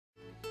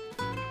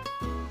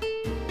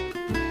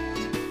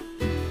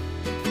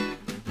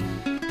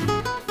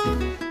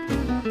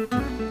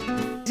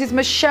is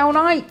Michele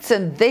Knight,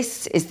 and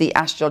this is the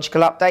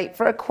astrological update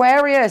for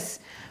Aquarius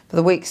for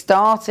the week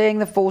starting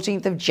the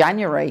 14th of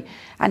January.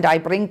 And I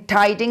bring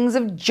tidings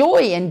of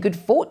joy and good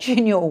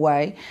fortune your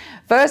way.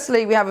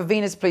 Firstly, we have a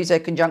Venus-Pluto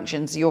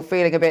conjunction, so you're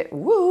feeling a bit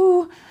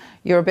woo,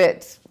 you're a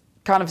bit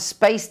kind of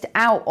spaced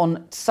out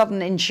on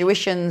sudden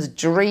intuitions,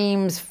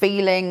 dreams,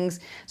 feelings.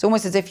 It's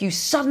almost as if you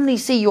suddenly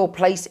see your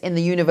place in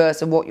the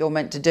universe and what you're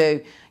meant to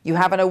do. You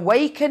have an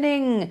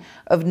awakening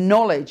of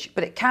knowledge,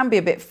 but it can be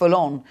a bit full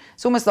on.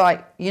 It's almost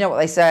like, you know what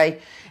they say,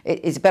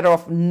 it's better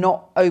off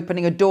not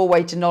opening a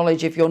doorway to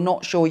knowledge if you're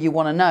not sure you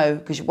want to know,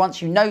 because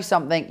once you know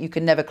something, you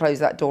can never close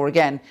that door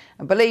again.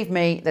 And believe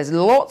me, there's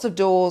lots of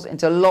doors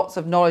into lots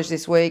of knowledge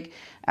this week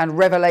and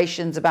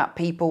revelations about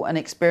people and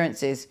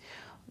experiences.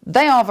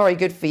 They are very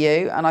good for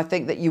you, and I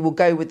think that you will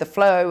go with the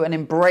flow and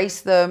embrace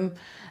them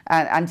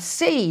and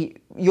see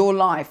your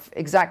life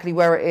exactly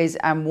where it is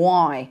and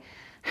why.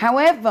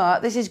 However,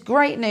 this is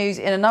great news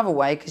in another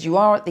way, because you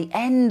are at the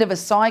end of a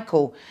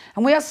cycle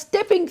and we are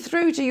stepping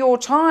through to your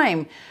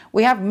time.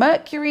 We have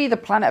Mercury, the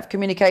planet of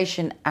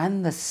communication,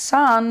 and the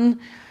Sun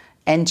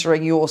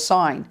entering your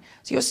sign.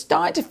 So you're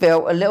starting to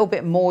feel a little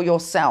bit more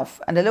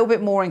yourself and a little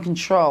bit more in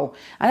control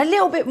and a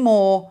little bit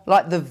more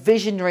like the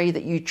visionary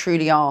that you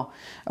truly are.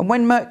 And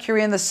when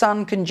Mercury and the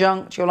Sun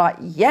conjunct, you're like,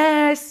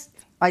 yes,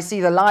 I see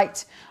the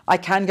light. I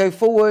can go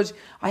forward.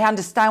 I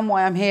understand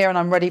why I'm here and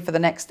I'm ready for the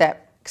next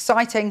step.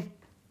 Exciting.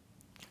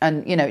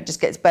 And, you know, it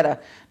just gets better.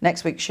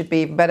 Next week should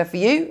be even better for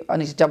you. I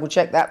need to double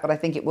check that, but I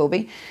think it will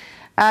be.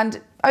 And,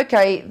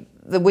 okay,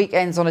 the week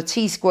ends on a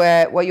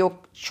T-square where you're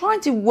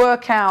trying to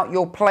work out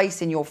your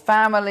place in your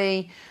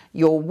family,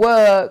 your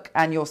work,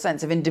 and your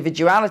sense of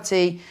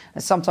individuality.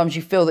 And sometimes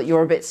you feel that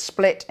you're a bit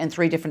split in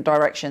 3 different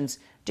directions.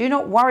 Do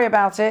not worry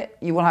about it.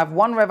 You will have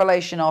one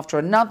revelation after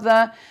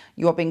another.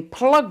 You are being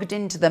plugged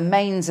into the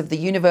mains of the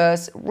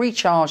universe,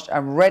 recharged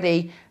and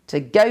ready to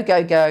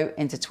go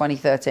into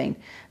 2013.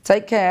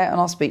 Take care, and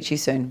I'll speak to you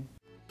soon.